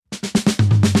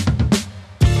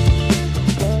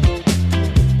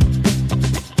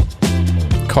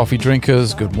coffee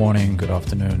drinkers, good morning, good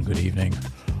afternoon, good evening,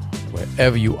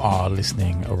 wherever you are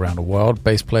listening around the world,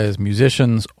 bass players,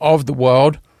 musicians of the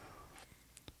world.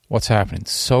 What's happening?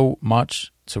 So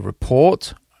much to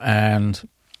report, and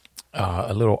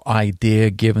a little idea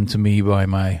given to me by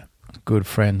my good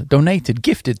friend,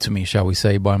 gifted to me, shall we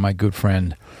say, by my good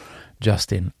friend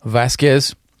Justin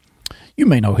Vasquez. You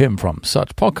may know him from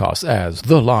such podcasts as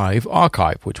The Live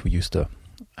Archive, which we used to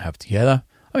have together.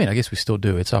 I mean, I guess we still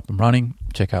do. It's up and running.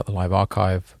 Check out The Live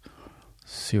Archive.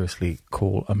 Seriously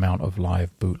cool amount of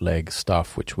live bootleg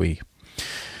stuff, which we,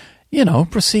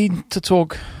 proceed to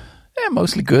talk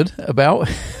mostly good about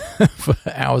for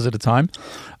hours at a time.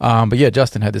 But yeah,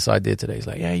 Justin had this idea today. He's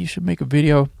like, yeah, you should make a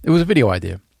video. It was a video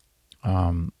idea.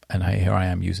 And here I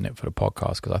am using it for the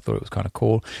podcast because I thought it was kind of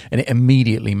cool. And it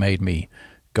immediately made me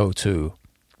go to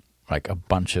like a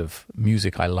bunch of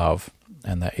music I love,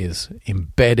 and that is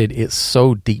embedded. It's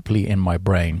so deeply in my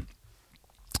brain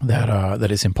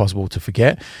that it's impossible to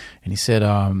forget. And he said,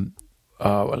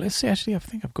 well, let's see, actually, I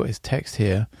think I've got his text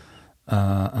here.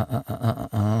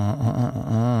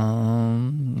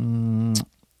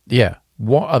 Yeah,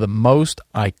 what are the most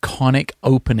iconic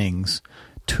openings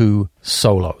to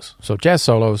solos? So jazz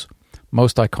solos,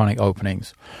 most iconic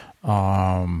openings.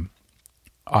 I,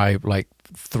 like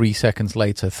 3 seconds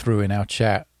later, threw in our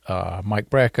chat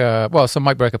Mike Brecker,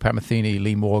 Mike Brecker, Pat Metheny,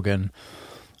 Lee Morgan,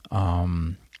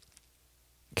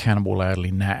 Cannonball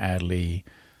Adderley, Nat Adderley,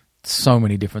 so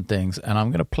many different things. And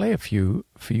I'm going to play a few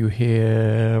for you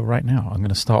here right now. I'm going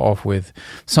to start off with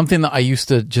something that I used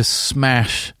to just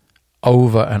smash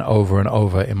over and over and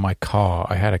over in my car.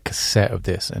 I had a cassette of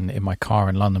this and in my car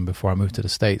in London before I moved to the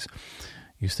States.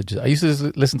 I used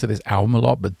to listen to this album a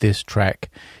lot, but this track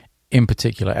in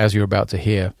particular, as you're about to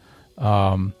hear,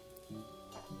 let's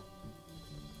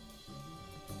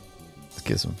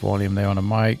get some volume there on the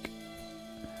mic.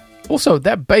 Also,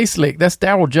 that bass lick, that's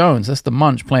Daryl Jones. That's the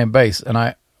Munch playing bass. And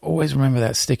I always remember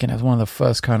that sticking as one of the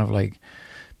first kind of like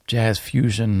jazz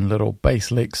fusion little bass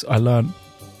licks I learned.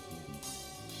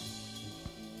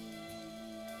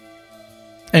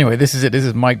 Anyway, this is it. This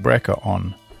is Mike Brecker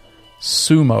on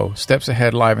Sumo, Steps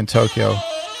Ahead live in Tokyo.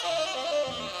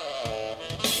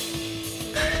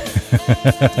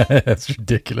 That's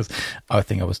ridiculous. I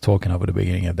think I was talking over the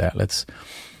beginning of that. Let's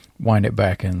wind it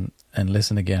back and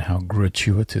listen again how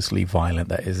gratuitously violent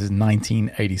that is. This is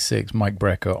 1986, Mike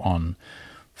Brecker on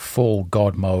full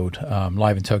God mode,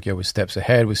 live in Tokyo with Steps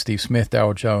Ahead with Steve Smith,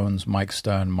 Daryl Jones, Mike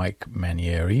Stern, Mike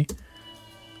Manieri.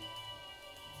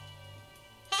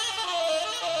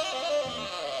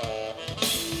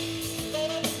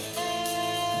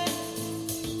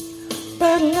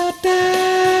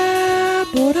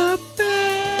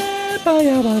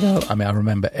 I mean, I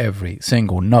remember every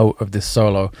single note of this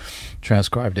solo.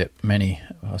 Transcribed it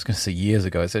years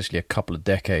ago. It's actually a couple of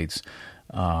decades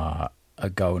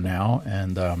ago now,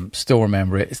 and still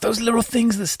remember it. It's those little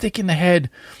things that stick in the head,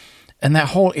 and that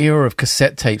whole era of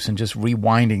cassette tapes and just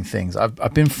rewinding things.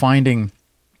 I've been finding,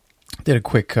 did a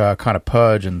quick kind of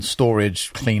purge and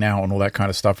storage clean out and all that kind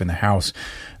of stuff in the house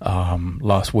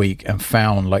last week, and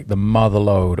found like the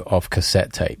motherload of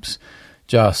cassette tapes.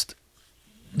 Just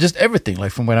everything,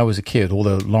 like from when I was a kid, all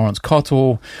the Lawrence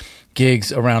Cottle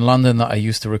gigs around London that I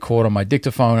used to record on my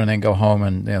dictaphone and then go home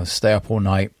and stay up all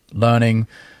night learning,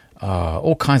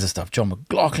 all kinds of stuff. John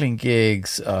McLaughlin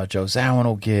gigs, Joe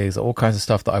Zawinul gigs, all kinds of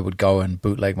stuff that I would go and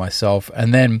bootleg myself,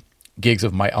 and then gigs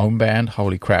of my own band.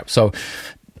 Holy crap. So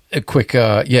a quick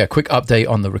update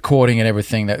on the recording and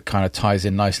everything that kind of ties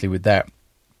in nicely with that.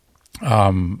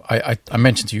 I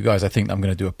mentioned to you guys, I think I'm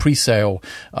going to do a pre-sale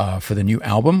for the new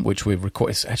album, which we've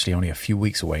recorded. It's actually only a few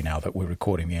weeks away now that we're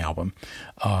recording the album.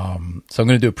 So I'm going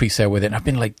to do a pre-sale with it. And I've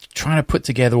been like trying to put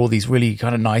together all these really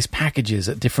kind of nice packages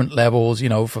at different levels,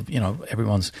 for,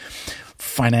 everyone's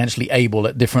financially able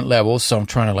at different levels. So I'm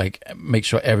trying to like make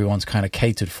sure everyone's kind of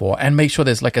catered for and make sure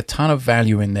there's like a ton of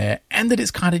value in there and that it's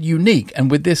kind of unique.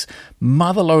 And with this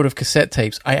motherload of cassette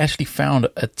tapes, I actually found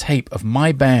a tape of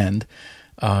my band.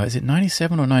 Is it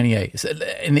 97 or 98? It's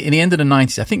in the end of the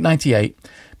 90s, I think 98,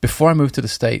 before I moved to the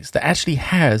States, that actually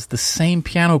has the same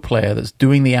piano player that's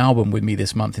doing the album with me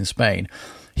this month in Spain.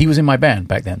 He was in my band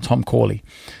back then, Tom Corley.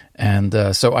 And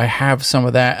so I have some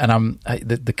of that, and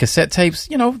the cassette tapes,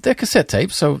 they're cassette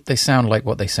tapes, so they sound like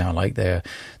what they sound like. They're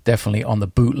definitely on the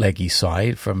bootleggy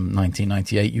side from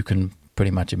 1998. You can pretty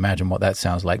much imagine what that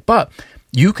sounds like. But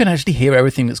you can actually hear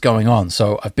everything that's going on.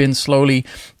 So I've been slowly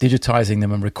digitizing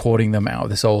them and recording them out of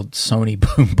this old Sony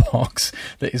boombox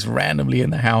that is randomly in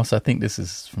the house. I think this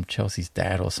is from Chelsea's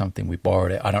dad or something. We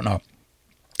borrowed it. I don't know.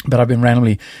 But I've been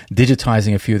randomly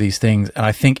digitizing a few of these things. And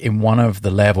I think in one of the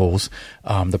levels,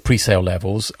 the pre-sale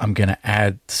levels, I'm going to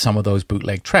add some of those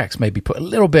bootleg tracks, maybe put a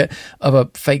little bit of a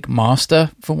fake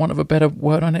master, for want of a better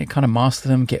word on it, kind of master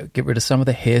them, get rid of some of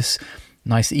the hiss,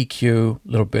 nice EQ, a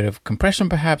little bit of compression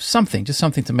perhaps, something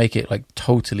to make it like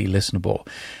totally listenable.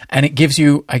 And it gives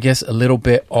you, I guess, a little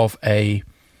bit of a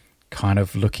kind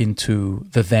of look into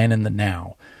the then and the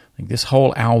now. Like this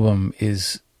whole album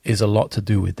is a lot to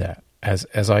do with that.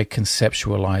 As I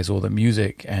conceptualize all the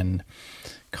music and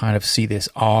kind of see this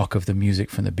arc of the music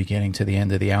from the beginning to the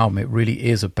end of the album, it really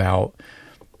is about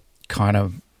kind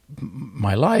of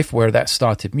my life, where that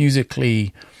started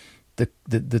musically,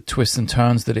 the twists and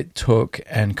turns that it took,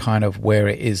 and kind of where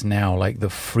it is now, like the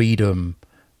freedom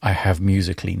I have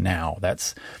musically now.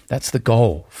 That's the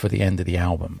goal for the end of the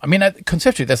album. I mean,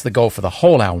 conceptually, that's the goal for the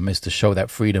whole album, is to show that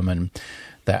freedom and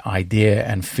that idea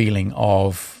and feeling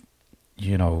of,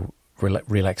 you know,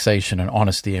 relaxation and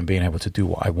honesty and being able to do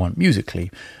what I want musically,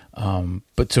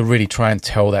 but to really try and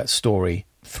tell that story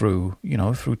through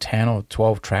 10 or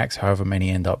 12 tracks, however many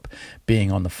end up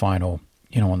being on the final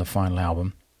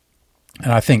album.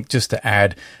 And I think just to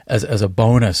add as a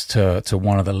bonus to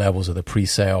one of the levels of the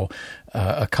pre-sale,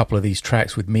 a couple of these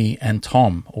tracks with me and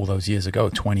Tom all those years ago,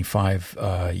 25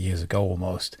 years ago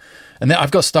almost. And then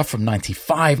I've got stuff from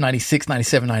 95, 96,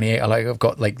 97, 98. I've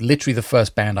got like literally the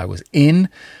first band I was in,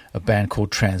 a band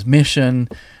called Transmission,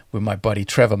 with my buddy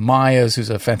Trevor Myers, who's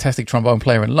a fantastic trombone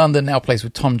player in London, now plays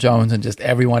with Tom Jones, and just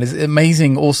everyone. Is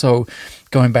amazing also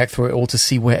going back through it all to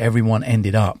see where everyone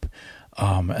ended up.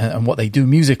 And what they do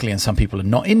musically, and some people are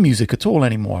not in music at all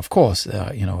anymore, of course.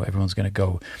 Everyone's going to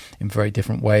go in very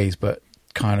different ways, but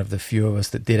kind of the few of us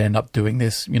that did end up doing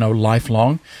this,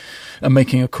 lifelong and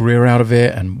making a career out of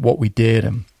it, and what we did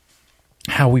and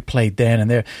how we played then.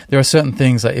 And there are certain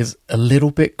things that is a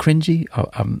little bit cringy.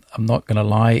 I'm not going to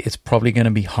lie. It's probably going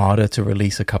to be harder to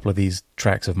release a couple of these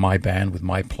tracks of my band with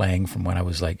my playing from when I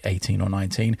was like 18 or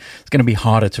 19. It's going to be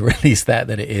harder to release that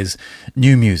than it is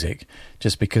new music,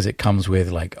 just because it comes with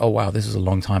like, oh wow, this is a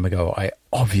long time ago. I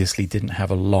obviously didn't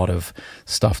have a lot of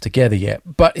stuff together yet,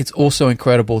 but it's also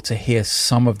incredible to hear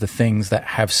some of the things that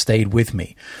have stayed with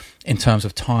me in terms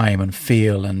of time and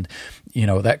feel, and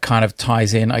that kind of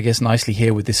ties in, I guess, nicely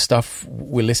here with this stuff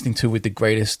we're listening to with the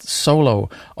greatest solo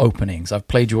openings. I've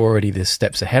played you already this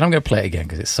Steps Ahead. I'm going to play it again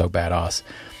because it's so badass.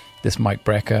 This Mike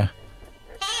Brecker.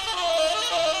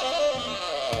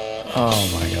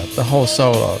 Oh my god, the whole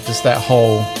solo, just that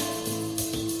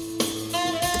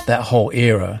whole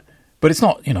era. But it's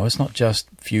not, it's not just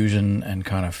fusion and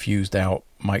kind of fused out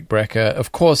Mike Brecker.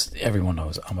 Of course, everyone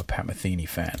knows I'm a Pat Metheny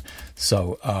fan.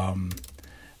 So,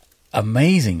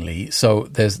 amazingly, so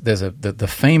there's the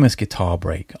famous guitar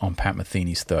break on Pat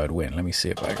Metheny's Third Wind. Let me see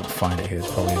if I can find it here.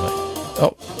 It's probably like,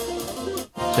 oh,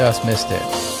 just missed it.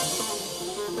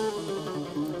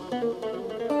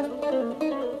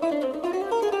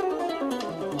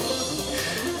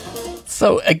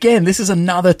 So again, this is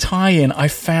another tie-in. I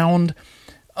found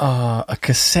a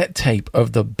cassette tape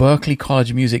of the Berklee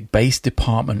College of Music bass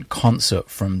department concert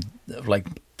from like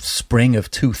spring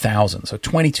of 2000, so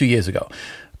 22 years ago.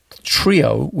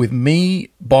 Trio with me,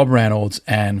 Bob Reynolds,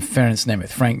 and Frank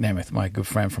Nemeth, my good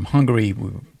friend from Hungary.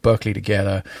 We were Berklee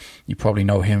together. You probably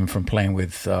know him from playing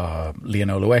with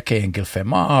Lionel Loueke and Gil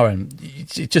Fermar, and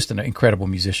just an incredible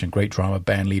musician, great drama,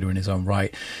 band leader in his own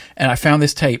right. And I found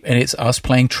this tape, and it's us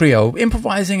playing trio,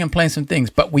 improvising and playing some things,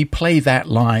 but we play that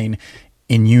line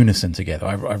in unison together.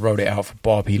 I wrote it out for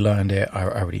Bob. He learned it. I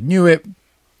already knew it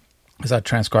because I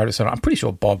transcribed it. So I'm pretty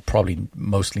sure Bob probably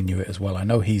mostly knew it as well. I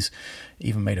know he's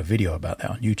even made a video about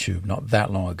that on YouTube not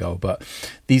that long ago. But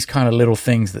these kind of little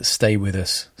things that stay with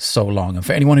us so long. And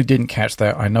for anyone who didn't catch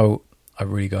that, I know I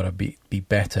really got to be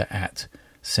better at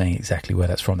saying exactly where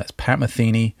that's from. That's Pat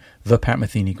Metheny, the Pat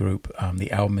Metheny Group.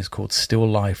 The album is called Still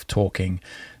Life Talking.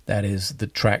 That is the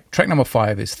track. Track number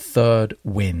 5 is Third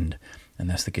Wind. And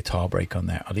that's the guitar break on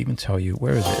that. I'll even tell you,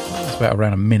 where is it? It's about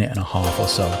around a minute and a half or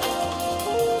so.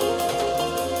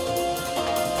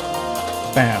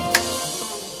 Bam.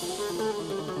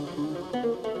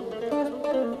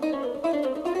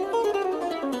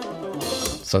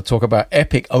 So talk about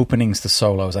epic openings to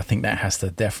solos. I think that has to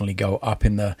definitely go up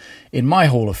in my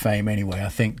Hall of Fame anyway. I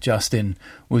think Justin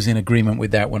was in agreement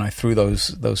with that when I threw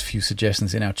those few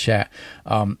suggestions in our chat.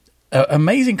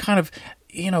 Amazing kind of,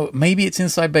 maybe it's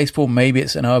inside baseball, maybe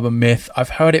it's an urban myth.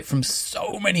 I've heard it from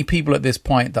so many people at this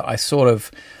point that I sort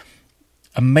of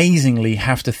amazingly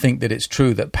have to think that it's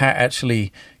true, that Pat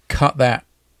actually cut that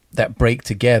break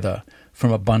together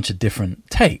from a bunch of different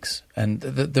takes. And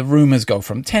the rumors go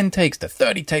from 10 takes to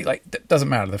 30 takes. Like, that doesn't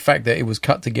matter. The fact that it was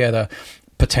cut together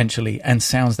potentially, and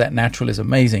sounds that natural is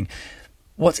amazing.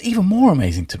 What's even more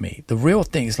amazing to me, the real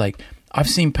thing is like, I've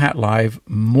seen Pat live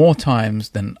more times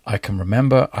than I can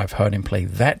remember. I've heard him play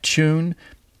that tune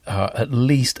at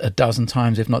least a dozen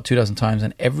times, if not 24 times.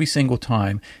 And every single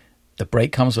time the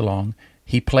break comes along,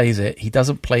 he plays it. He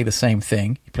doesn't play the same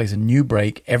thing. He plays a new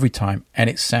break every time, and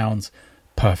it sounds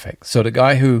perfect. So the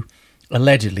guy who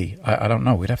allegedly, I don't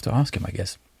know, we'd have to ask him, I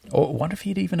guess. Or I wonder if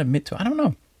he'd even admit to it. I don't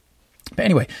know. But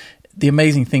anyway, the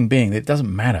amazing thing being that it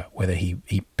doesn't matter whether he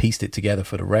pieced it together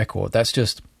for the record. That's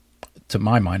just, to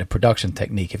my mind, a production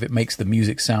technique. If it makes the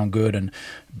music sound good and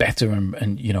better,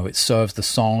 and you know, it serves the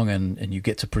song, and you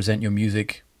get to present your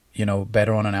music, you know,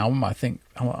 better on an album, I think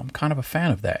I'm kind of a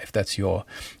fan of that, if that's your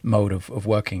mode of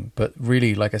working. But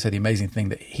really, like I said, the amazing thing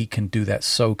that he can do that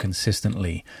so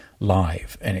consistently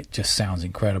live, and it just sounds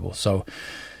incredible. So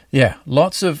yeah,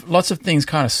 lots of things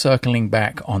kind of circling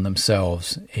back on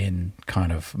themselves in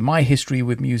kind of my history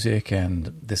with music,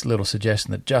 and this little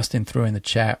suggestion that Justin threw in the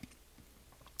chat.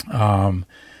 And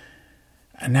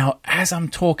now, as I'm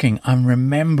talking, I'm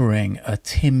remembering a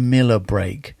Tim Miller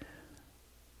break,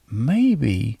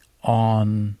 maybe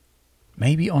on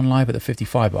Live at the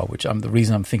 55 Bar, which the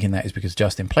reason I'm thinking that is because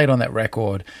Justin played on that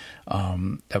record.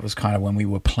 That was kind of when we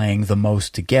were playing the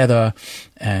most together,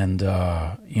 and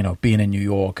you know, being in New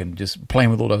York and just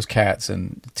playing with all those cats,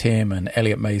 and Tim and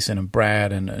Elliot Mason and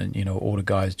Brad and you know, all the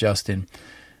guys, Justin.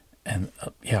 And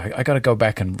yeah, I got to go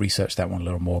back and research that one a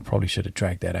little more. Probably should have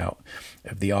dragged that out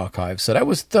of the archive. So that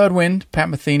was Third Wind, Pat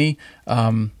Metheny.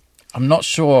 I'm not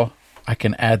sure I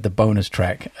can add the bonus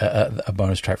track, a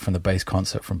bonus track from the bass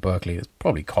concert from Berkeley. It's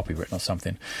probably copywritten or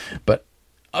something, but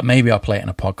maybe I'll play it in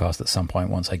a podcast at some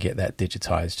point once I get that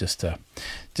digitized,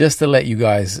 just to let you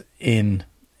guys in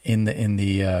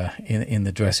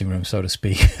the dressing room, so to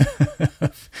speak,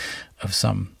 of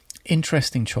some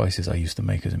interesting choices I used to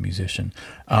make as a musician.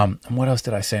 And what else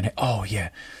did I say? Oh yeah,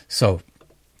 so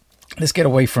let's get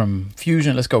away from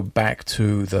fusion. Let's go back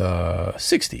to the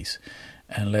 60s.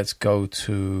 And let's go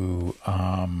to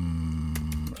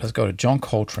John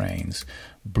Coltrane's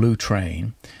Blue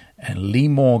Train and Lee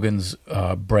Morgan's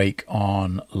break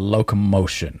on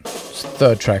Locomotion. It's the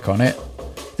third track on it.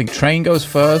 I think Train goes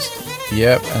first.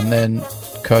 Yep, and then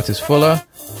Curtis Fuller.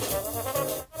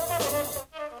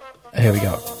 Here we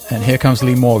go. And here comes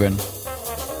Lee Morgan.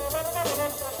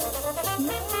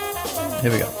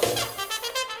 Here we go.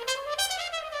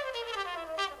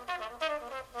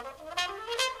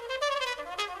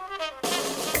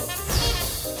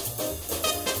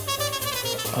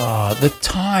 The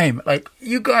time, like,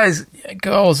 you guys,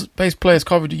 girls, bass players,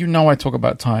 cover, you know I talk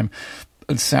about time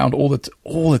and sound all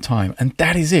the time, and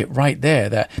that is it right there.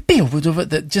 That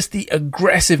just the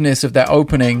aggressiveness of that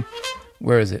opening.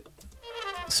 Where is it?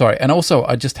 Sorry, and also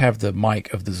I just have the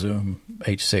mic of the Zoom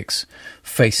H6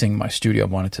 facing my studio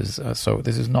monitors, so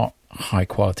this is not high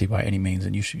quality by any means,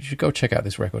 and you should go check out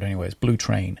this record anyway. It's Blue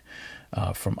Train.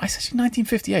 From, I said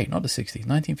 1958, not the 60s,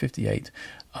 1958.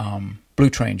 Blue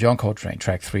Train, John Coltrane,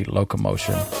 track 3,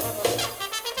 Locomotion.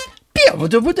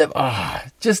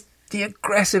 Just the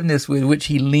aggressiveness with which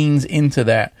he leans into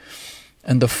that,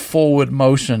 and the forward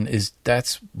motion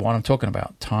that's what I'm talking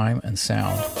about, time and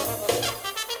sound.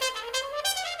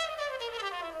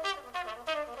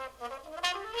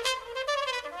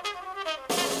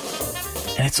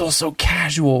 And it's also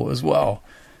casual as well.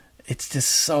 It's just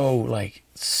so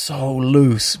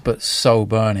loose, but so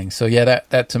burning. So yeah,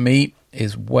 that to me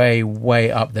is way, way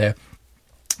up there.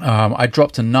 I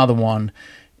dropped another one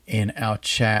in our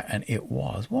chat, and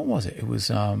what was it? It was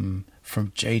from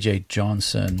J.J.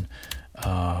 Johnson,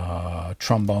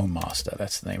 Trombone Master.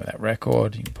 That's the name of that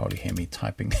record. You can probably hear me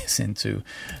typing this into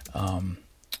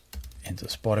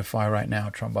Spotify right now,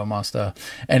 Trombone Master.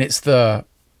 And it's the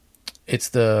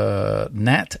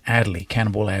Nat Adderley,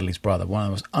 Cannonball Adderley's brother, one of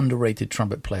the most underrated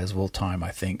trumpet players of all time,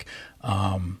 I think.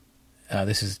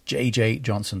 This is J.J.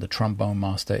 Johnson, the Trombone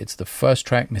Master. It's the first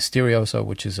track, Mysterioso,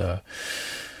 which is a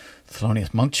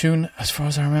Thelonious Monk tune, as far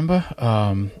as I remember.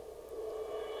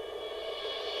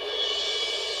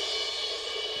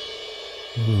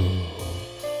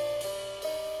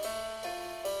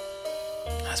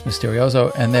 That's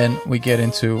Mysterioso, and then we get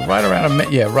into right around a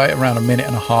minute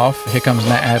and a half. Here comes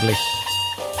Nat Adderley.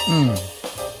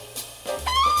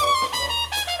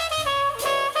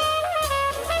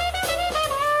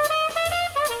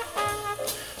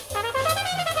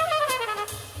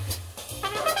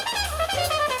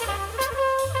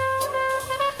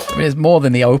 I mean, it's more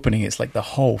than the opening. It's like the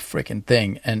whole freaking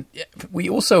thing. And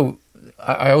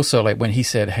I also like when he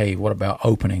said, "Hey, what about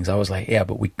openings?" I was like, "Yeah,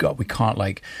 but we can't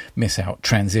like miss out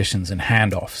transitions and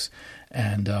handoffs."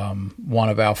 And one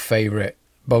of our favorite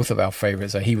both of our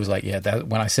favorites. He was like, yeah, that,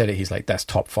 when I said it, he's like, that's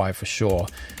top 5 for sure.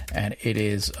 And it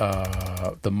is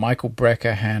the Michael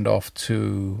Brecker handoff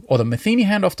to, or the Metheny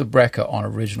handoff to Brecker on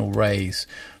Original Rays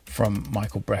from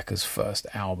Michael Brecker's first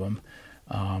album.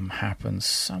 Happens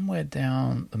somewhere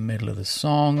down the middle of the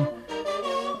song.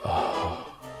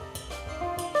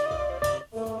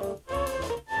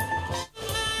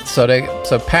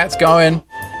 So Pat's going,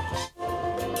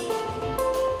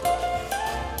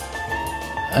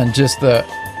 and just the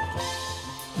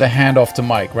handoff to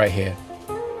Mike right here.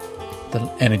 The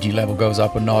energy level goes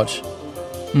up a notch.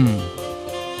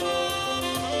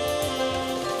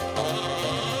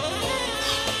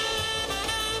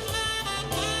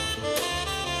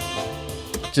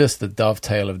 Just the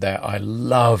dovetail of that. I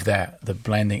love that, the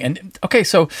blending. And okay,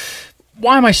 so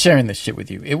why am I sharing this shit with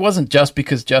you? It wasn't just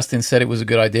because Justin said it was a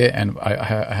good idea, and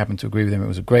I happen to agree with him. It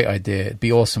was a great idea. It'd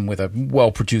be awesome with a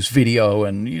well-produced video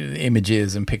and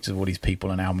images and pictures of all these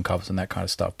people and album covers and that kind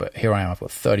of stuff. But here I am. I've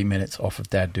got 30 minutes off of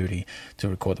dad duty to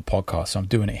record the podcast, so I'm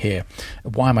doing it here.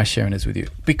 Why am I sharing this with you?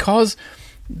 Because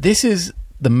this is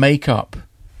the makeup.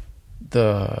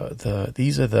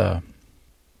 These are the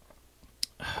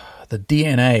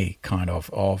DNA kind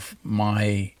of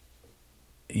my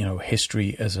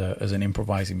history as an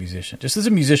improvising musician, just as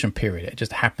a musician, period. It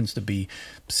just happens to be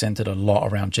centered a lot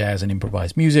around jazz and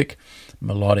improvised music,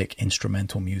 melodic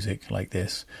instrumental music like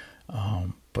this.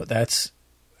 But that's,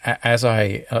 as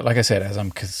I'm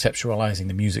conceptualizing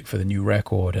the music for the new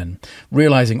record and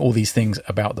realizing all these things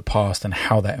about the past and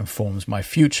how that informs my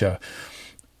future,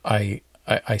 I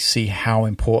see how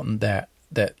important that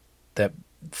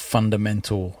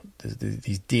fundamental,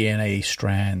 these DNA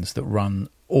strands that run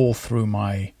all through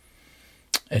my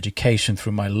education,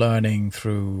 through my learning,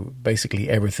 through basically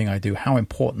everything I do, how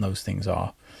important those things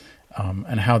are,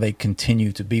 and how they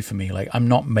continue to be for me. Like, I'm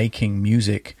not making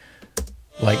music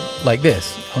like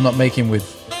this. I'm not making with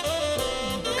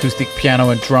acoustic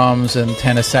piano and drums and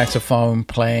tenor saxophone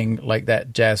playing like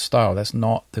that jazz style. That's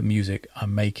not the music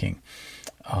I'm making.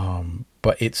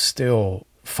 But it still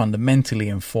fundamentally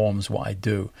informs what I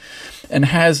do and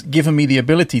has given me the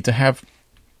ability to have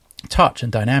touch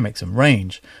and dynamics and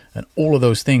range and all of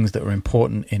those things that are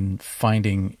important in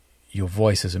finding your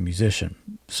voice as a musician.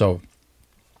 So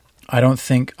I don't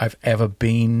think I've ever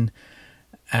been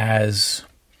as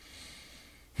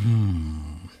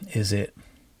is it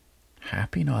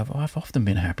happy? No, I've often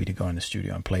been happy to go in the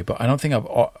studio and play, but I don't think I've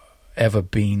ever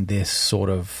been this sort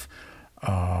of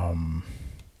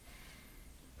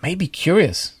maybe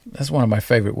curious. That's one of my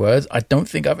favorite words. I don't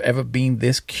think I've ever been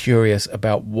this curious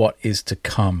about what is to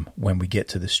come when we get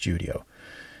to the studio,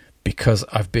 because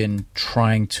I've been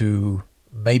trying to,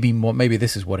 maybe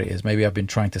this is what it is. Maybe I've been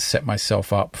trying to set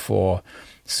myself up for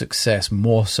success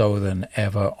more so than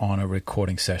ever on a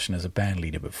recording session as a band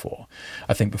leader before.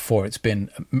 I think before it's been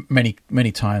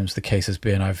many times the case has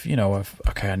been I know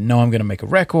I'm going to make a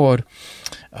record.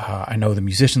 I know the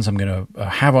musicians I'm going to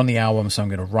have on the album, so I'm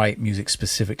going to write music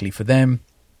specifically for them.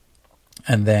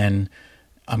 And then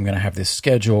I'm going to have this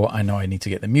schedule. I know I need to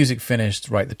get the music finished,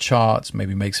 write the charts,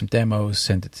 maybe make some demos,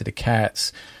 send it to the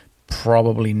cats.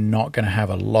 Probably not going to have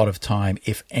a lot of time,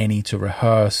 if any, to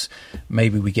rehearse.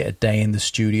 Maybe we get a day in the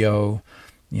studio.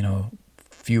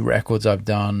 Few records I've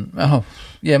done.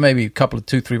 Maybe a couple of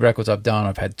 2-3 records I've done.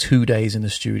 I've had 2 days in the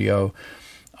studio.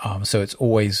 So it's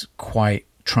always quite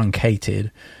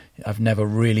truncated. I've never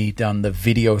really done the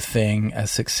video thing as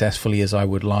successfully as I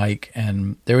would like.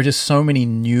 And there are just so many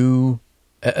new,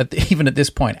 even at this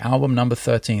point, album number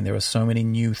 13, there are so many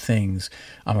new things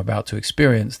I'm about to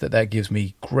experience that gives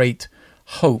me great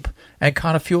hope and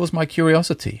kind of fuels my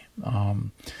curiosity. I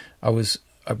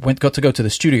got to go to the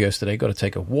studio yesterday. Got to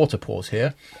take a water pause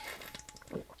here.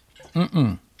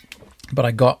 But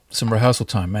I got some rehearsal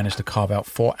time. Managed to carve out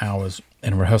 4 hours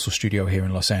in a rehearsal studio here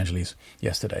in Los Angeles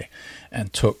yesterday,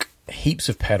 and took heaps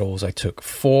of pedals. I took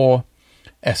 4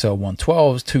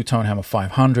 SL112s, 2 Tonehammer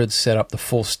 500s, set up the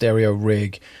full stereo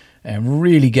rig, and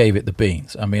really gave it the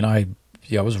beans. I mean, I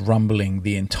was rumbling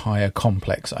the entire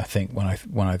complex, I think, when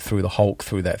I threw the Hulk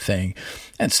through that thing,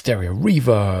 and stereo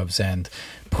reverbs, and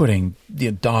putting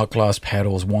the dark glass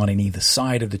pedals, one in either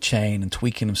side of the chain, and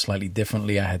tweaking them slightly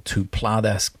differently. I had 2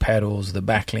 Pladask pedals, the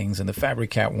Backlings and the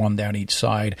Fabricat, one down each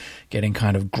side, getting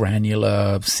kind of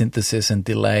granular synthesis and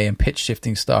delay and pitch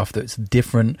shifting stuff that's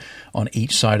different on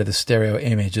each side of the stereo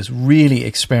image, just really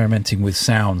experimenting with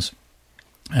sounds.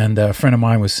 And a friend of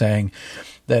mine was saying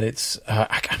that it's I'll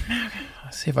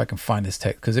see if I can find this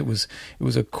text, because it was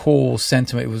a cool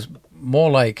sentiment. It was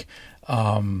more like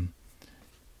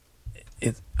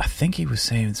I think he was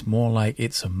saying it's more like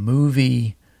it's a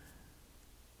movie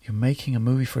you're making a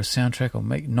movie for a soundtrack, or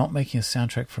not making a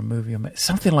soundtrack for a movie, or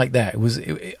something like that.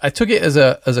 I took it as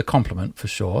a compliment for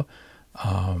sure,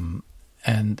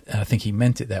 and I think he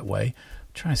meant it that way. I'm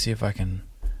trying to see if I can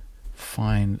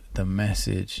find the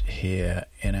message here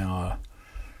in our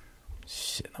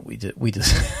shit. We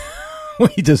just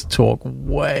we just talk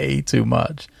way too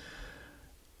much.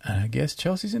 And I guess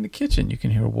Chelsea's in the kitchen. You can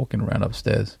hear her walking around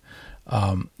upstairs.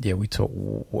 Yeah, we talk.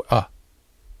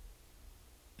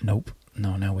 Nope.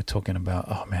 No, now we're talking about,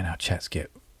 oh man, our chats get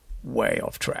way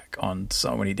off track on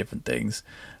so many different things.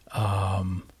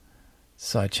 Sidechain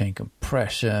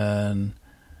compression,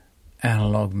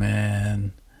 Analog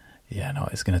Man. Yeah, no,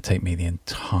 it's going to take me the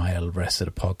entire rest of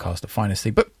the podcast to find this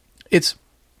thing. But it's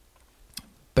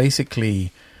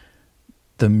basically,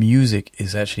 the music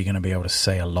is actually going to be able to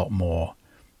say a lot more,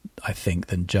 I think,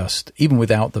 than just, even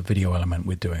without the video element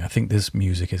we're doing. I think this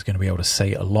music is going to be able to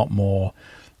say a lot more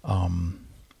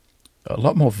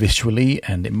visually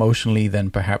and emotionally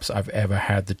than perhaps I've ever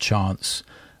had the chance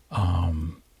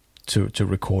to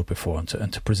record before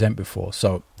and to present before.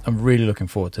 So I'm really looking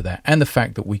forward to that. And the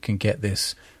fact that we can get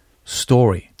this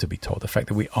story to be told, the fact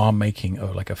that we are making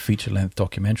a feature-length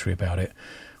documentary about it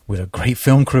with a great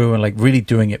film crew and like really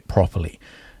doing it properly.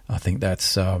 I think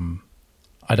that's...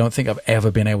 I don't think I've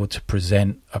ever been able to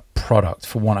present a product.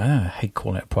 For one, I hate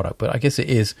calling it a product, but I guess it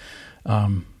is,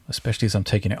 especially as I'm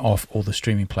taking it off all the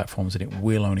streaming platforms and it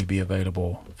will only be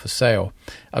available for sale.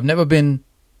 I've never been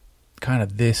kind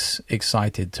of this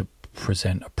excited to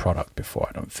present a product before,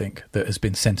 I don't think, that has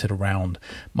been centered around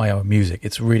my own music.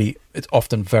 It's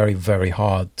often very, very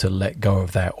hard to let go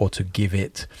of that, or to give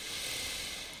it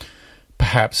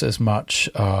perhaps as much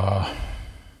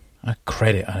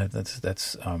credit.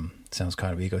 That's sounds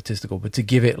kind of egotistical, but to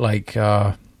give it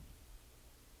I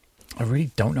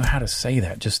really don't know how to say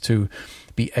that, just to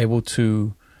be able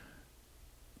to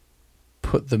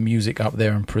put the music up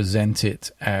there and present it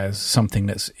as something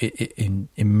that's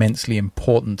immensely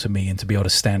important to me, and to be able to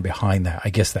stand behind that. I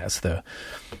guess that's the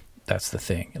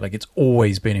thing. Like, it's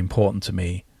always been important to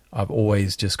me. I've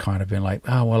always just kind of been like,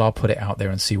 oh, well, I'll put it out there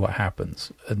and see what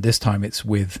happens. And this time it's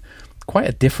with quite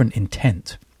a different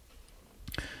intent.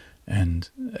 And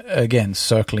again,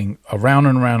 circling around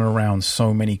and around and around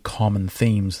so many common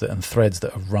themes and threads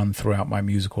that have run throughout my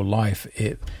musical life,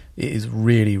 it is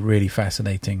really, really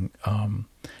fascinating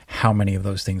how many of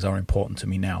those things are important to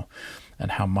me now,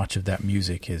 and how much of that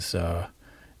music is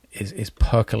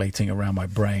percolating around my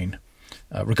brain,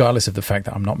 regardless of the fact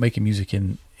that I'm not making music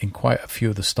in quite a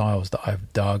few of the styles that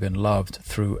I've dug and loved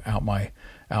throughout my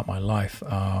life.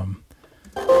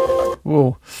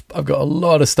 Whoa, I've got a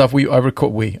lot of stuff.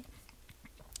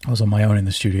 I was on my own in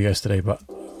the studio yesterday, but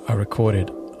I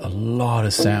recorded a lot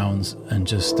of sounds and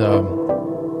just some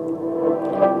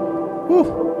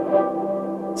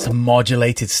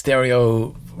modulated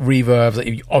stereo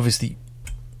reverbs. Obviously,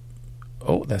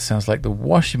 that sounds like the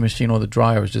washing machine or the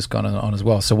dryer has just gone on as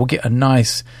well. So we'll get a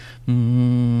nice,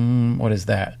 what is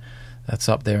that? That's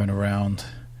up there and around.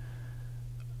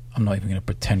 I'm not even going to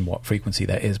pretend what frequency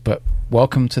that is, but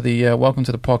welcome to the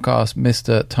podcast,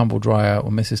 Mr. Tumble Dryer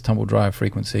or Mrs. Tumble Dryer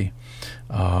frequency.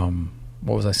 What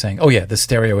was I saying? Oh yeah, the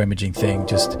stereo imaging thing,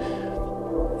 just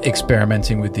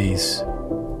experimenting with these,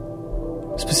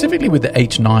 specifically with the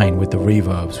H9 with the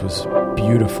reverbs, was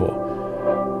beautiful.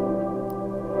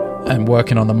 And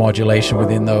working on the modulation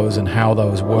within those and how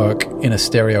those work in a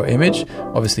stereo image.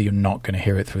 Obviously you're not going to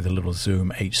hear it through the little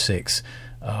Zoom H6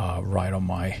 right on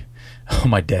my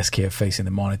desk here facing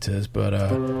the monitors, but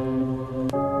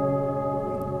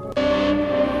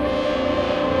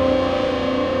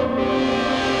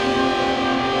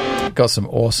got some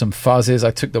awesome fuzzes. I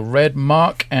took the Red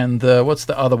Mark and what's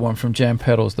the other one from Jam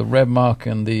Pedals? The Red Mark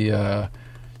and the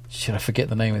I forget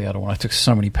the name of the other one. I took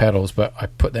so many pedals, but I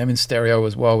put them in stereo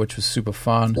as well, which was super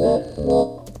fun.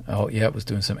 Oh yeah, was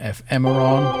doing some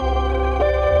ephemeron.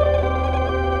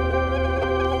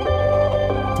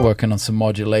 Working on some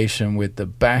modulation with the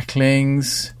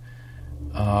backlings,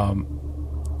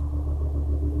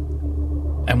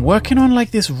 and working on like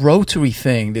this rotary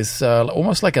thing, this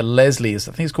almost like a Leslie. I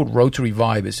think it's called Rotary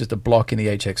Vibe. It's just a block in the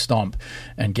HX Stomp,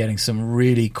 and getting some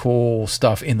really cool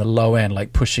stuff in the low end,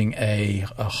 like pushing a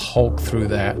Hulk through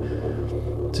that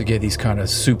to get these kind of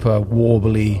super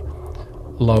warbly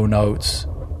low notes.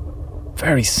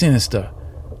 Very sinister.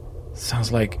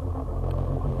 Sounds like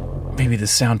maybe the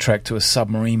soundtrack to a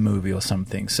submarine movie or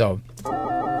something. So,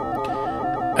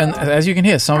 and as you can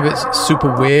hear, some of it's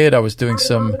super weird. I was doing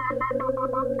some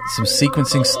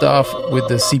sequencing stuff with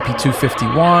the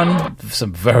CP251,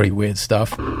 some very weird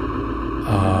stuff.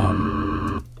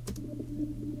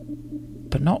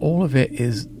 But not all of it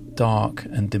is dark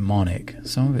and demonic.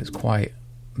 Some of it's quite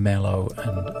mellow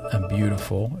and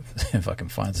beautiful, if I can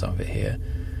find some of it here.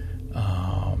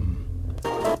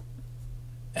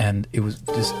 And it was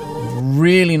just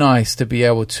really nice to be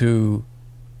able to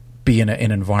be in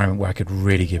an environment where I could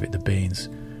really give it the beans.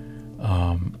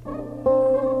 And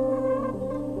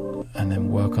then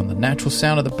work on the natural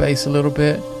sound of the bass a little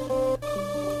bit.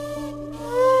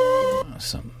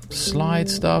 Some slide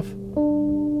stuff.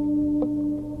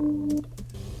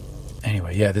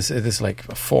 Anyway, yeah, this like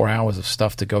 4 hours of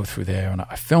stuff to go through there, and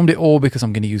I filmed it all because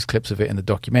I'm going to use clips of it in the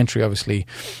documentary, obviously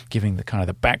giving the kind of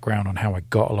the background on how I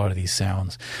got a lot of these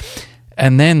sounds.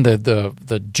 And then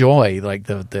the joy, like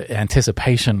the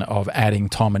anticipation of adding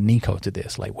Tom and Nico to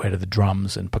this, like where do the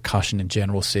drums and percussion in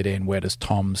general sit in? Where does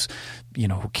Tom's,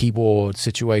 keyboard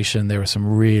situation? There are some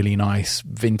really nice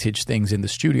vintage things in the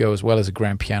studio, as well as a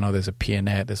grand piano. There's a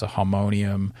pianette, there's a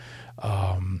harmonium.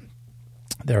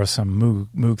 There are some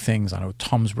Moog things. I know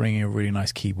Tom's bringing a really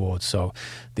nice keyboard. So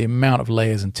the amount of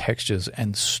layers and textures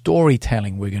and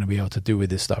storytelling we're going to be able to do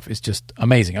with this stuff is just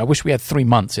amazing. I wish we had 3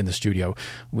 months in the studio.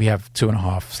 We have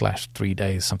 2.5/3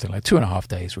 days, something like 2.5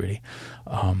 days really,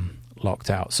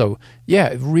 locked out. So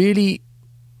yeah, really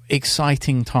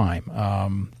exciting time.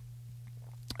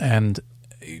 And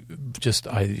just,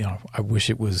 I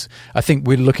wish it was, I think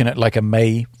we're looking at like a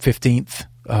May 15th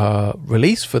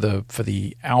release for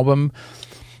the album,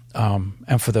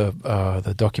 and for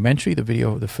the documentary,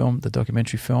 the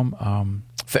documentary film.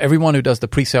 For everyone who does the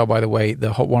pre-sale, by the way,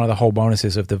 one of the whole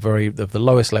bonuses of the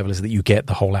lowest level is that you get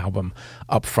the whole album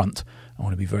up front. I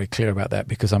want to be very clear about that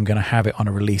because I'm going to have it on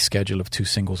a release schedule of 2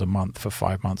 singles a month for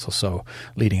 5 months or so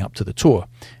leading up to the tour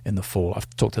in the fall. I've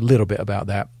talked a little bit about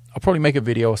that. I'll probably make a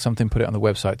video or something, put it on the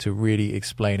website to really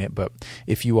explain it. But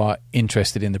if you are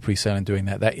interested in the pre-sale and doing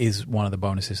that, that is one of the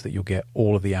bonuses, that you'll get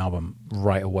all of the album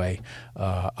right away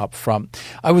up front.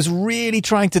 I was really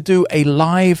trying to do a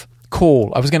live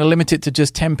call. I was going to limit it to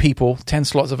just 10 people, 10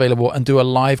 slots available, and do a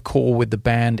live call with the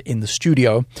band in the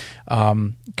studio,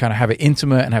 kind of have it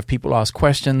intimate and have people ask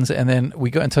questions. And then we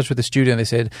got in touch with the studio, and they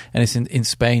said, and it's in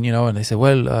Spain, and they said,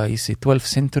 well, it's a 12th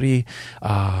century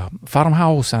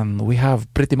farmhouse, and we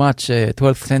have pretty much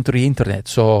 12th century internet,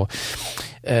 so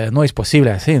no es posible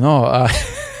así, no?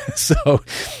 So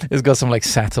it's got some like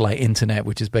satellite internet,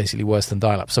 which is basically worse than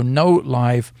dial-up. So no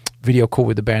live video call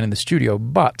with the band in the studio,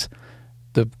 but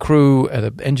the crew,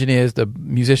 the engineers, the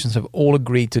musicians have all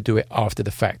agreed to do it after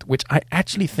the fact, which I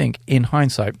actually think, in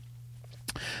hindsight,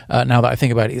 now that I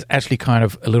think about it, is actually kind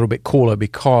of a little bit cooler,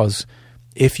 because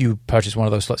if you purchase one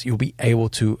of those slots, you'll be able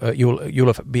to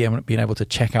you'll have been able to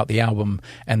check out the album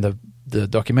and the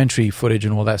documentary footage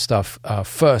and all that stuff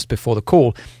first before the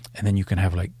call, and then you can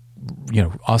have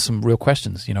ask some real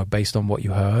questions, based on what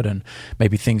you heard and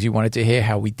maybe things you wanted to hear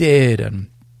how we did, and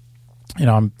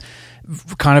I'm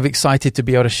kind of excited to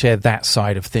be able to share that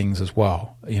side of things as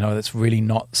well. That's really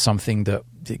not something that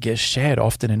gets shared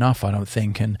often enough, I don't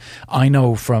think. And I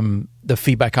know from the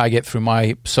feedback I get through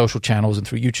my social channels and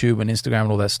through YouTube and Instagram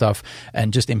and all that stuff,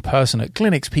 and just in person at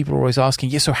clinics, people are always asking,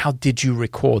 yeah, so how did you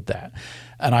record that?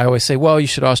 And I always say, well, you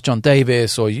should ask John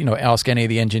Davis, or, ask any of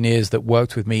the engineers that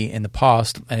worked with me in the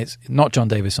past. And it's not John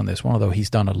Davis on this one, although he's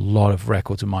done a lot of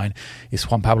records of mine. It's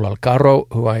Juan Pablo Alcarro,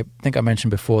 who I think I mentioned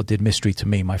before, did Mystery to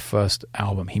Me, my first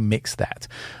album. He mixed that.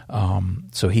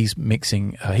 So he's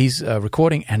mixing, he's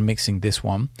recording and mixing this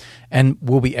one. And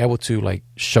we'll be able to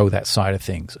show that side of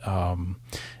things.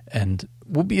 And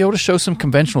we'll be able to show some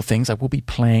conventional things. I will be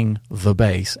playing the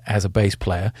bass as a bass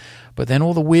player, but then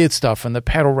all the weird stuff and the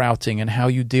pedal routing and how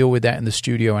you deal with that in the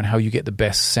studio, and how you get the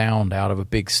best sound out of a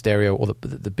big stereo, or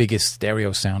the biggest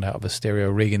stereo sound out of a stereo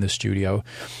rig in the studio,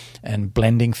 and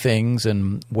blending things,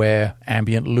 and where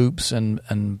ambient loops and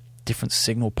different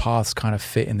signal paths kind of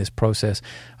fit in this process.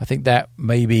 I think that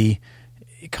may be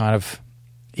kind of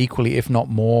equally, if not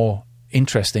more,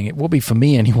 interesting. It will be for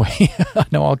me anyway. I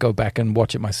know I'll go back and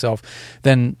watch it myself.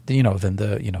 Then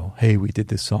hey, we did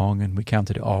this song and we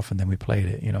counted it off and then we played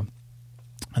it,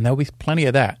 and there'll be plenty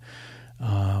of that.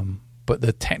 But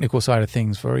the technical side of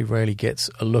things very rarely gets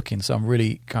a look in. So I'm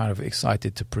really kind of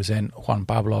excited to present Juan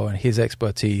Pablo and his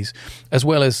expertise, as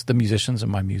well as the musicians and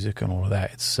my music and all of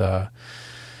that. It's,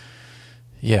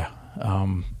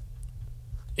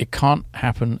 it can't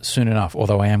happen soon enough,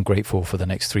 although I am grateful for the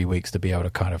next 3 weeks to be able to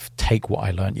kind of take what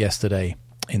I learned yesterday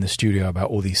in the studio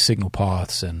about all these signal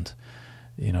paths and,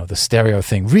 the stereo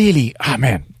thing. Really,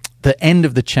 the end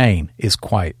of the chain is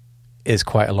quite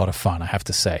a lot of fun, I have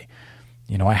to say.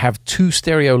 I have 2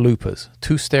 stereo loopers,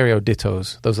 2 stereo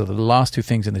dittos. Those are the last 2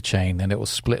 things in the chain. Then it will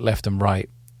split left and right,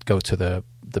 go to the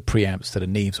preamps, to the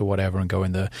Neves or whatever, and go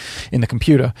in the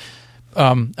computer.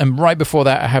 and right before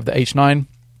that, I have the H9,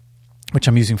 which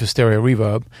I'm using for stereo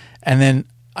reverb. And then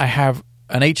I have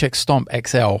an HX Stomp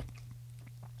XL.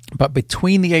 But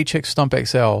between the HX Stomp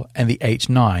XL and the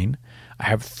H9, I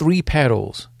have 3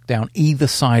 pedals down either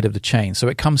side of the chain. So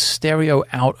it comes stereo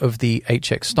out of the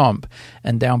HX Stomp,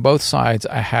 and down both sides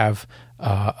I have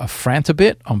a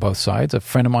Frantabit on both sides. A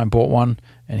friend of mine bought one,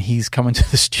 and he's coming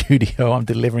to the studio. I'm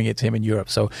delivering it to him in Europe,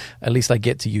 so at least I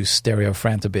get to use stereo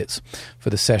Frantabits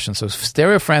for the session. So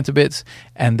stereo Frantabits,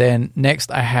 and then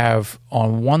next I have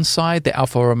on one side the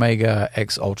Alpha Omega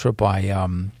X Ultra by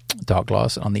Dark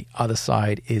Glass. On the other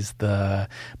side is the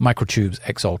Microtubes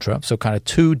X Ultra. So kind of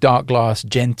 2 Dark Glass,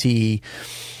 genty,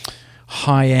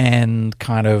 high-end,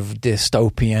 kind of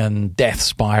dystopian, death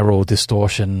spiral,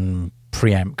 distortion,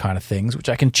 preamp kind of things, which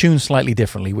I can tune slightly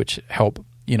differently, which help,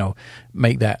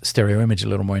 make that stereo image a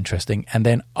little more interesting. And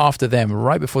then after them,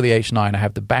 right before the H9, I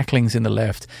have the Backlings in the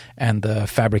left and the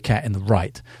Fabricat in the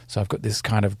right. So I've got this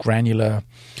kind of granular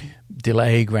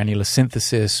delay, granular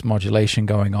synthesis, modulation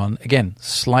going on. Again,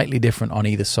 slightly different on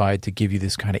either side to give you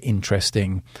this kind of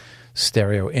interesting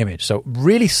stereo image. So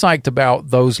really psyched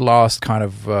about those last kind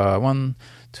of 1,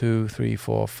 2, 3,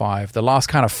 4, 5, the last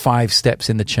kind of 5 steps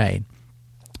in the chain,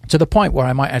 to the point where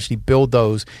I might actually build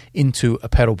those into a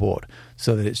pedal board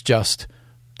so that it's just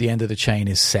the end of the chain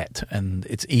is set and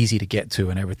it's easy to get to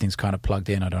and everything's kind of plugged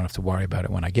in. I don't have to worry about it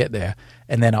when I get there.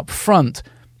 And then up front,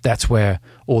 that's where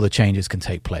all the changes can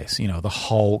take place. The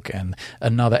Hulk and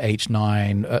another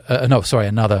H9,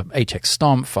 another HX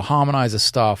Stomp for harmonizer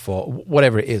stuff or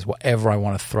whatever it is, whatever I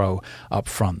want to throw up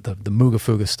front. The Muga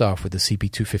Fuga stuff with the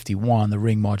CP251, the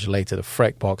ring modulator, the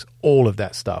Freq box, all of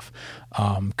that stuff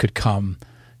could come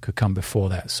before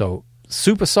that. So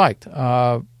super psyched.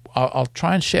 I'll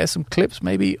try and share some clips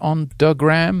maybe on the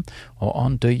Gram or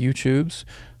on the YouTubes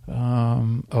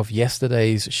of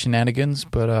yesterday's shenanigans,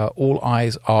 but all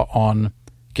eyes are on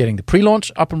getting the pre-launch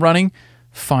up and running.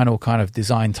 Final kind of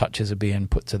design touches are being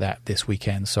put to that this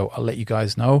weekend, so I'll let you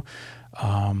guys know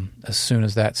as soon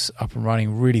as that's up and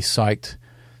running. Really psyched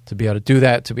to be able to do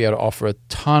that, to be able to offer a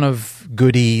ton of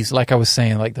goodies, like I was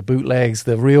saying, like the bootlegs,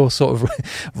 the real sort of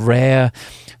rare,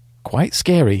 quite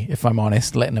scary, if I'm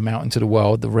honest, letting them out into the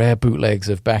world, the rare bootlegs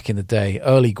of back in the day,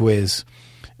 early Gwiz,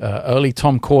 early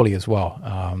Tom Corley as well.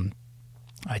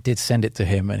 I did send it to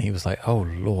him, and he was like, oh,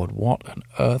 Lord, what on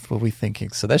earth were we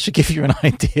thinking? So that should give you an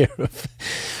idea of...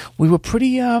 We were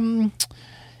pretty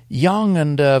young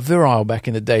and virile back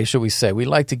in the day, shall we say. We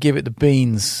liked to give it the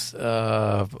beans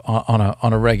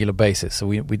on a regular basis, so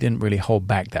we didn't really hold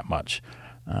back that much.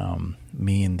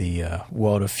 Me in the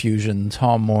world of fusion,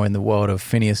 Tom more in the world of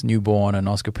Phineas Newborn and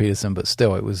Oscar Peterson, but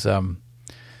still, it was an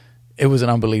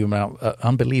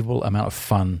unbelievable amount of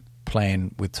fun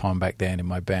playing with Tom back then in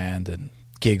my band, and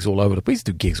gigs all over. We used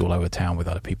to do gigs all over town with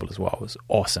other people as well. It was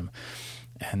awesome,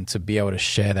 and to be able to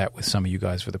share that with some of you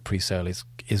guys for the pre-sale is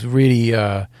really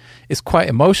it's quite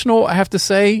emotional, I have to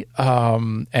say,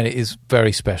 and it is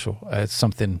very special. It's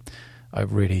something I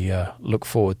really look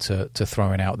forward to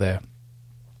throwing out there.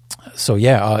 So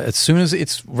yeah, as soon as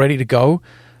it's ready to go,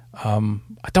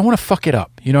 I don't want to fuck it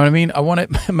up. You know what I mean? I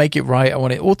want to make it right. I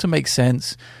want it all to make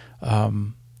sense. I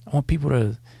want people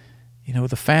to,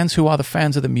 the fans who are the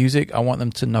fans of the music, I want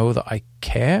them to know that I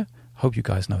care. Hope you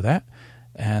guys know that.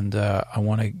 And I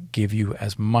want to give you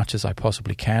as much as I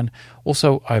possibly can.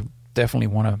 Also, I definitely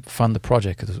want to fund the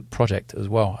project as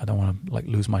well. I don't want to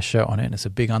lose my shirt on it. And it's a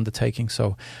big undertaking,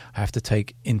 so I have to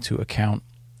take into account,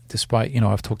 despite,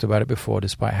 I've talked about it before,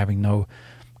 despite having no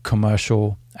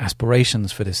commercial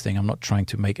aspirations for this thing, I'm not trying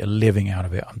to make a living out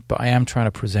of it, but I am trying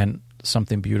to present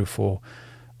something beautiful,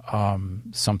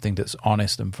 something that's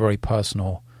honest and very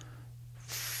personal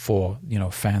for,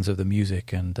 fans of the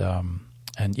music, and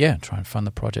yeah, try and fund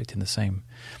the project in the same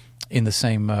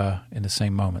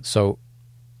moment. So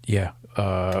yeah,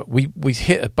 we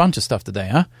hit a bunch of stuff today,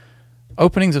 huh?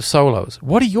 Openings of solos.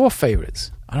 What are your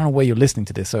favorites? I don't know where you're listening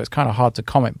to this, so it's kind of hard to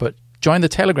comment, but join the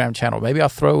Telegram channel. Maybe I'll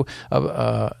throw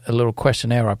a little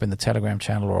questionnaire up in the Telegram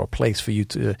channel, or a place for you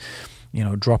to,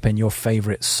 drop in your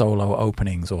favorite solo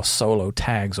openings or solo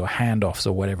tags or handoffs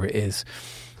or whatever it is.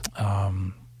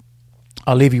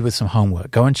 I'll leave you with some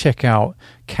homework. Go and check out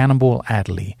Cannonball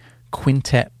Adderley,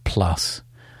 Quintet Plus,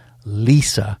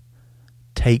 Lisa,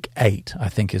 Take 8, I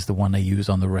think is the one they use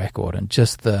on the record. And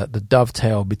just the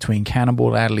dovetail between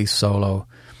Cannonball Adderley's solo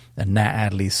and Nat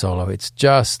Adderley's solo. It's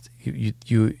just,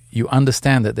 you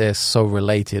understand that they're so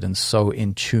related and so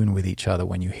in tune with each other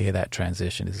when you hear that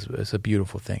transition. It's a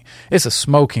beautiful thing. It's a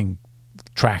smoking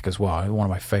track as well. One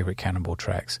of my favorite Cannonball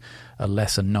tracks, a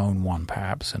lesser known one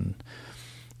perhaps. And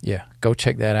yeah, go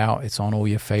check that out. It's on all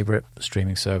your favorite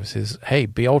streaming services. Hey,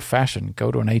 be old-fashioned.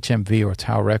 Go to an HMV or a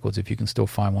Tower Records if you can still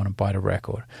find one and buy the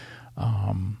record.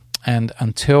 And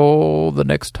until the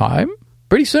next time,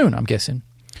 pretty soon, I'm guessing,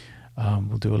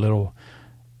 we'll do a little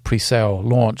pre-sale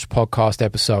launch podcast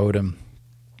episode, and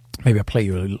maybe I'll play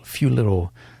you a few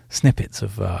little snippets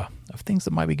of things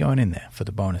that might be going in there for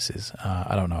the bonuses.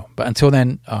 I don't know. But until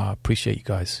then, appreciate you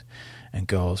guys and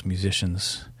girls,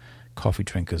 musicians, coffee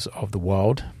drinkers of the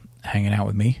world, hanging out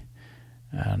with me.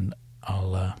 And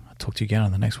I'll talk to you again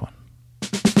on the next one.